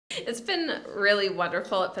It's been really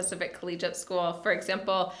wonderful at Pacific Collegiate School. For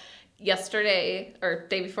example, yesterday or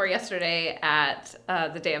day before yesterday at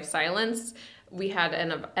the Day of Silence, we had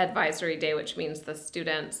an advisory day, which means the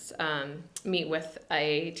students meet with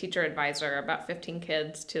a teacher advisor, about 15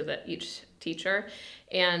 kids to each teacher.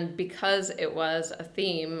 And because it was a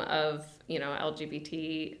theme of,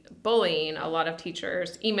 LGBT bullying, a lot of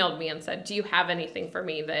teachers emailed me and said, do you have anything for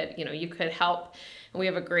me that, you could help? And we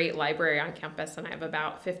have a great library on campus, and I have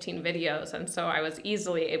about 15 videos. And so I was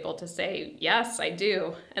easily able to say, yes, I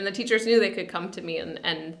do. And the teachers knew they could come to me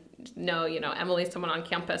and know, Emily's someone on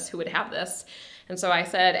campus who would have this. And so I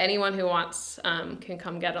said, anyone who wants can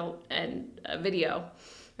come get a video.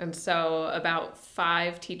 And so about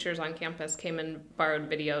 5 teachers on campus came and borrowed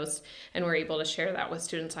videos, and were able to share that with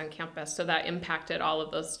students on campus. So that impacted all of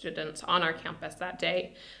those students on our campus that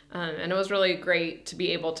day. And it was really great to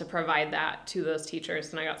be able to provide that to those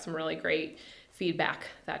teachers. And I got some really great feedback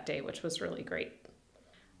that day, which was really great.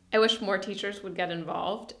 I wish more teachers would get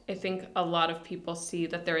involved. I think a lot of people see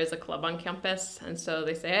that there is a club on campus, and so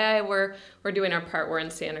they say, hey, we're doing our part, we're in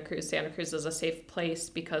Santa Cruz. Santa Cruz is a safe place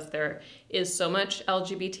because there is so much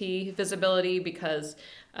LGBT visibility, because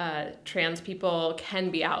trans people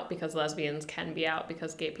can be out, because lesbians can be out,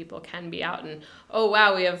 because gay people can be out, and oh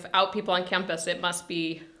wow, we have out people on campus, it must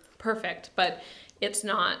be perfect, but it's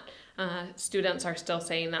not. Students are still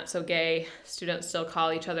saying that's so gay. Students still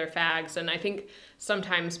call each other fags. And I think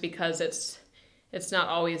sometimes because it's not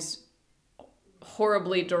always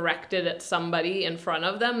horribly directed at somebody in front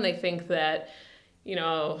of them, they think that,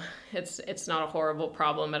 it's not a horrible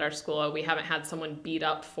problem at our school. We haven't had someone beat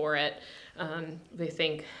up for it. They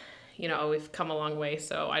think, we've come a long way,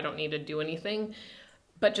 so I don't need to do anything.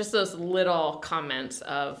 But just those little comments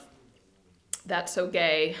of that's so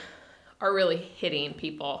gay are really hitting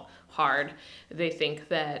people hard. They think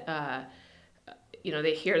that,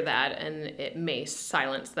 they hear that and it may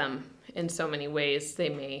silence them in so many ways. They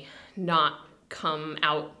may not come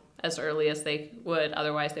out as early as they would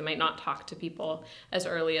otherwise. They might not talk to people as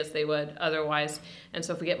early as they would otherwise. And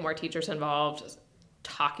so if we get more teachers involved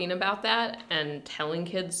talking about that and telling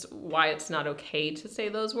kids why it's not okay to say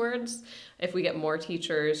those words, if we get more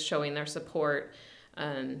teachers showing their support,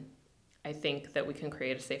 I think that we can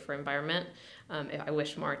create a safer environment. I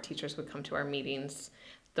wish more teachers would come to our meetings,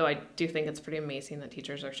 though I do think it's pretty amazing that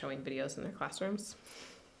teachers are showing videos in their classrooms.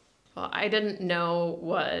 Well, I didn't know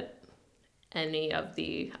what any of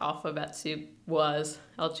the alphabet soup was,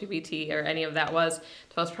 LGBT, or any of that was,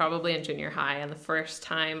 until I was probably in junior high. And the first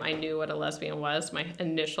time I knew what a lesbian was, my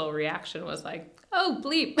initial reaction was like, oh,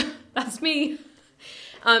 bleep, that's me.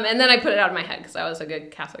 And then I put it out of my head because I was a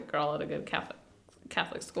good Catholic girl at a good Catholic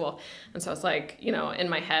school. And so it's like, in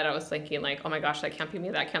my head, I was thinking like, oh my gosh, that can't be me,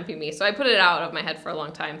 that can't be me. So I put it out of my head for a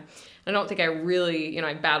long time. I don't think I really,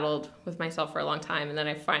 I battled with myself for a long time. And then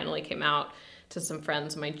I finally came out to some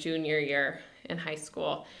friends my junior year in high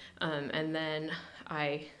school. And then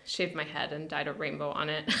I shaved my head and dyed a rainbow on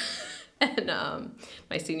it and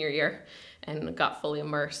my senior year, and got fully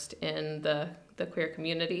immersed in the queer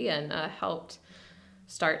community and helped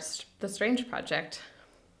start the Strange Project.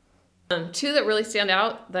 2 that really stand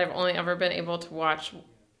out that I've only ever been able to watch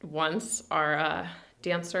once are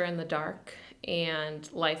Dancer in the Dark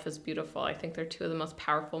and Life is Beautiful. I think they're 2 of the most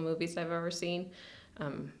powerful movies I've ever seen,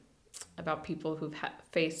 about people who've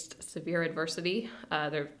faced severe adversity.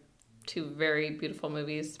 They're 2 very beautiful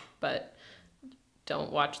movies, but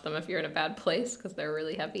don't watch them if you're in a bad place because they're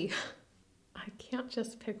really heavy. I can't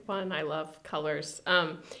just pick one. I love colors.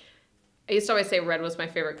 I used to always say red was my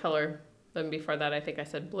favorite color. Then before that, I think I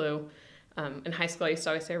said blue. In high school, I used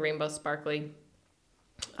to always say rainbow sparkly.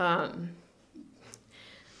 Hence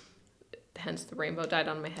the rainbow dyed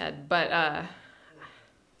on my head. But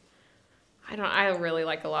I really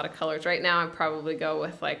like a lot of colors. Right now, I'd probably go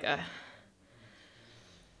with like a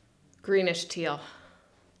greenish teal.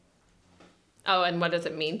 Oh, and what does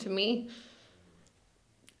it mean to me?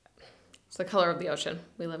 It's the color of the ocean.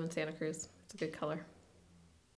 We live in Santa Cruz. It's a good color.